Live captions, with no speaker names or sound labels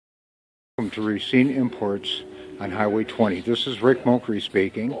to Racine Imports on Highway 20. This is Rick Mokry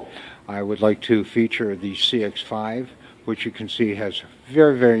speaking. I would like to feature the CX-5, which you can see has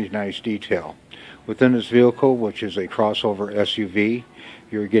very nice detail. Within this vehicle, which is a crossover SUV,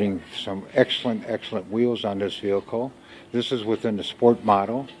 you're getting some excellent wheels on this vehicle. This is within the Sport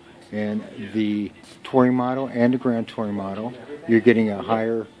model, and the Touring model and the Grand Touring model. You're getting a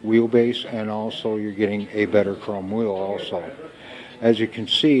higher wheelbase, and also you're getting a better chrome wheel also. As you can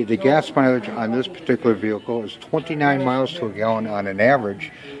see, the gas mileage on this particular vehicle is 29 miles to a gallon on an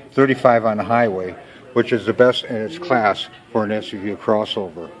average, 35 on the highway, which is the best in its class for an SUV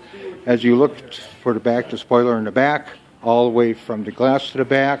crossover. As you look for the spoiler in the back, all the way from the glass to the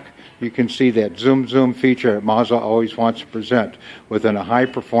back, you can see that zoom feature that Mazda always wants to present within a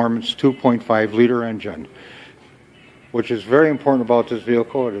high-performance 2.5 liter engine. Which is very important about this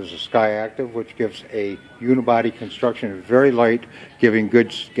vehicle. It is a Sky Active, which gives a unibody construction, very light, giving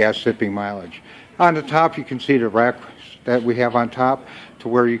good gas-sipping mileage. On the top, you can see the rack that we have on top, to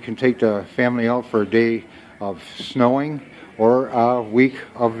where you can take the family out for a day of snowing or a week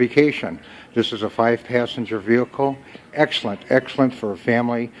of vacation. This is a 5-passenger vehicle. Excellent for a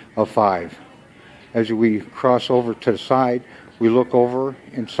family of 5. As we cross over to the side, we look over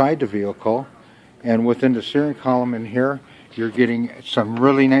inside the vehicle, and within the steering column in here, you're getting some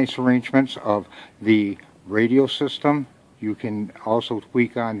really nice arrangements of the radio system. You can also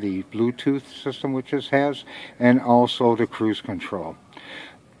tweak on the Bluetooth system, which this has, and also the cruise control.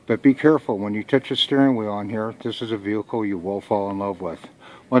 But be careful when you touch the steering wheel on here. This is a vehicle you will fall in love with.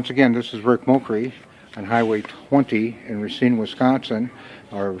 Once again, this is Rick Mokry on Highway 20 in Racine, Wisconsin,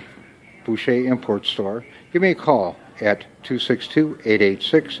 our Boucher Import Store. Give me a call at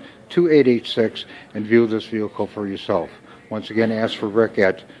 262-886-2886 and view this vehicle for yourself. Once again, ask for Rick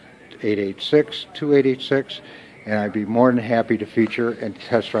at 886-2886, and I'd be more than happy to feature and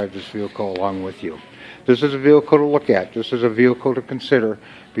test drive this vehicle along with you. This is a vehicle to look at. This is a vehicle to consider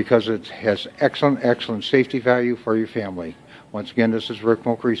because it has excellent safety value for your family. Once again, this is Rick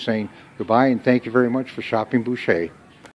Mokry saying goodbye, and thank you very much for shopping Boucher.